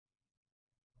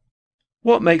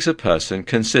What makes a person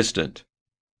consistent?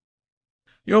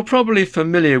 You're probably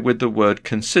familiar with the word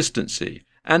consistency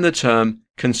and the term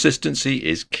consistency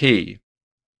is key.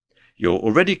 You're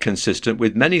already consistent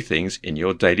with many things in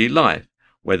your daily life,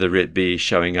 whether it be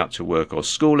showing up to work or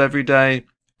school every day,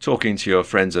 talking to your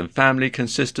friends and family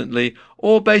consistently,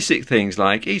 or basic things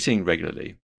like eating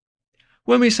regularly.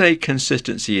 When we say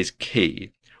consistency is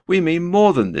key, we mean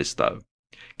more than this though.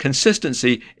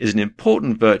 Consistency is an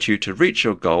important virtue to reach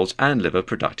your goals and live a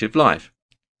productive life.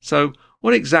 So,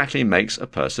 what exactly makes a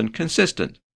person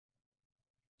consistent?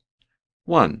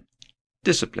 1.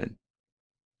 Discipline.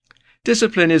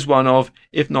 Discipline is one of,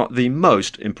 if not the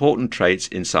most important traits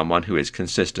in someone who is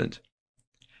consistent.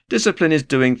 Discipline is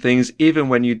doing things even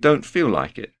when you don't feel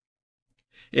like it.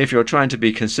 If you're trying to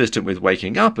be consistent with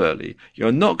waking up early,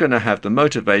 you're not going to have the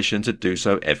motivation to do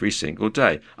so every single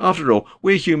day. After all,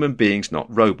 we're human beings,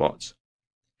 not robots.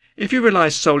 If you rely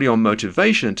solely on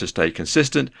motivation to stay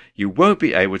consistent, you won't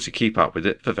be able to keep up with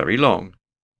it for very long.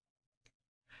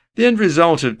 The end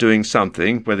result of doing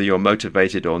something, whether you're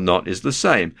motivated or not, is the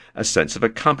same, a sense of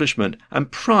accomplishment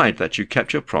and pride that you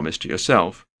kept your promise to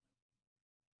yourself.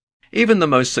 Even the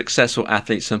most successful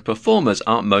athletes and performers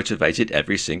aren't motivated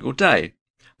every single day,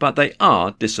 but they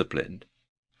are disciplined.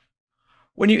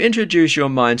 When you introduce your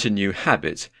mind to new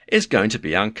habits, it's going to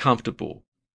be uncomfortable.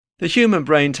 The human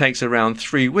brain takes around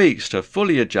 3 weeks to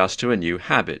fully adjust to a new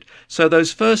habit, so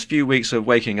those first few weeks of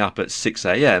waking up at 6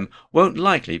 a.m. won't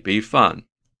likely be fun.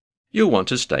 You'll want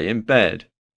to stay in bed.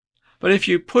 But if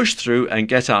you push through and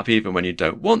get up even when you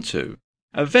don't want to,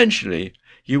 eventually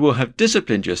you will have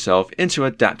disciplined yourself into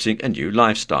adapting a new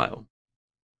lifestyle.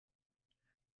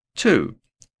 2.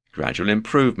 Gradual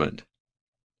improvement.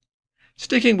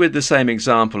 Sticking with the same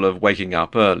example of waking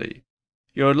up early,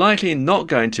 you're likely not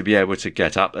going to be able to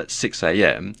get up at 6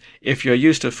 a.m. if you're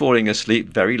used to falling asleep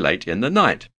very late in the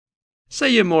night.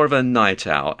 Say you're more of a night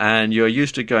owl and you're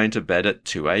used to going to bed at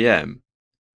 2 a.m.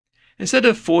 Instead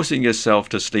of forcing yourself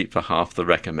to sleep for half the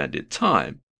recommended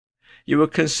time, you will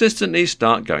consistently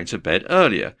start going to bed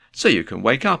earlier so you can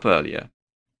wake up earlier.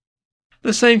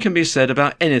 The same can be said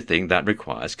about anything that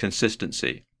requires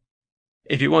consistency.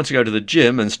 If you want to go to the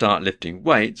gym and start lifting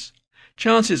weights,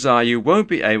 chances are you won't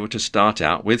be able to start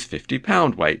out with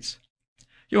 50-pound weights.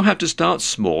 You'll have to start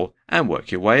small and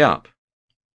work your way up.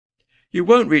 You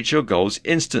won't reach your goals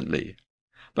instantly,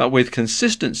 but with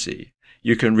consistency,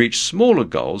 you can reach smaller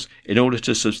goals in order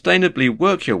to sustainably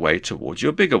work your way towards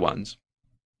your bigger ones.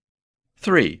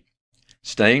 3.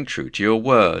 Staying true to your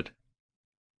word.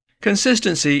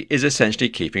 Consistency is essentially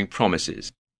keeping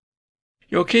promises.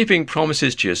 You're keeping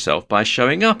promises to yourself by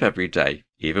showing up every day,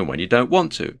 even when you don't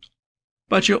want to.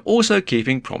 But you're also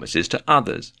keeping promises to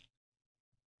others.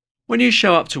 When you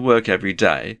show up to work every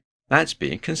day, that's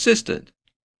being consistent.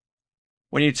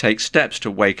 When you take steps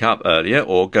to wake up earlier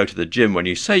or go to the gym when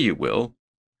you say you will,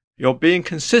 you're being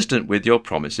consistent with your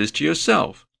promises to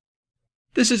yourself.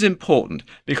 This is important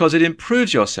because it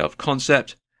improves your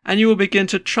self-concept and you will begin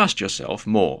to trust yourself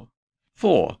more.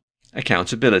 4.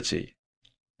 Accountability.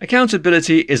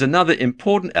 Accountability is another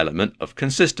important element of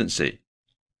consistency.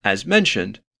 As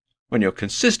mentioned, when you're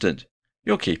consistent,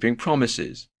 you're keeping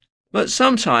promises. But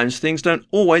sometimes things don't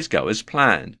always go as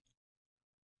planned.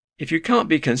 If you can't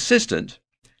be consistent,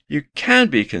 you can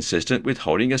be consistent with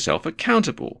holding yourself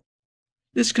accountable.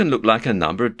 This can look like a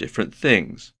number of different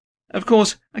things. Of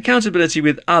course, accountability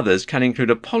with others can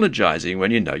include apologizing when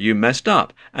you know you messed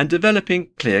up and developing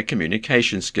clear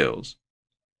communication skills.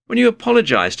 When you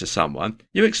apologize to someone,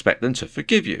 you expect them to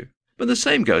forgive you, but the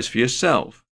same goes for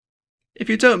yourself. If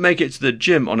you don't make it to the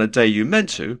gym on a day you meant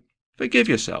to, forgive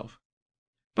yourself.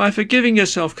 By forgiving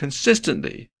yourself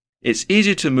consistently, it's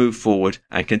easier to move forward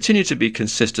and continue to be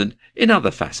consistent in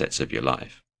other facets of your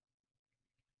life.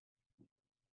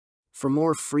 For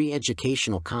more free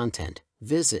educational content,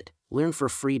 visit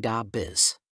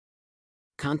learnforfree.biz.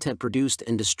 Content produced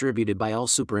and distributed by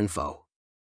AllSuperInfo.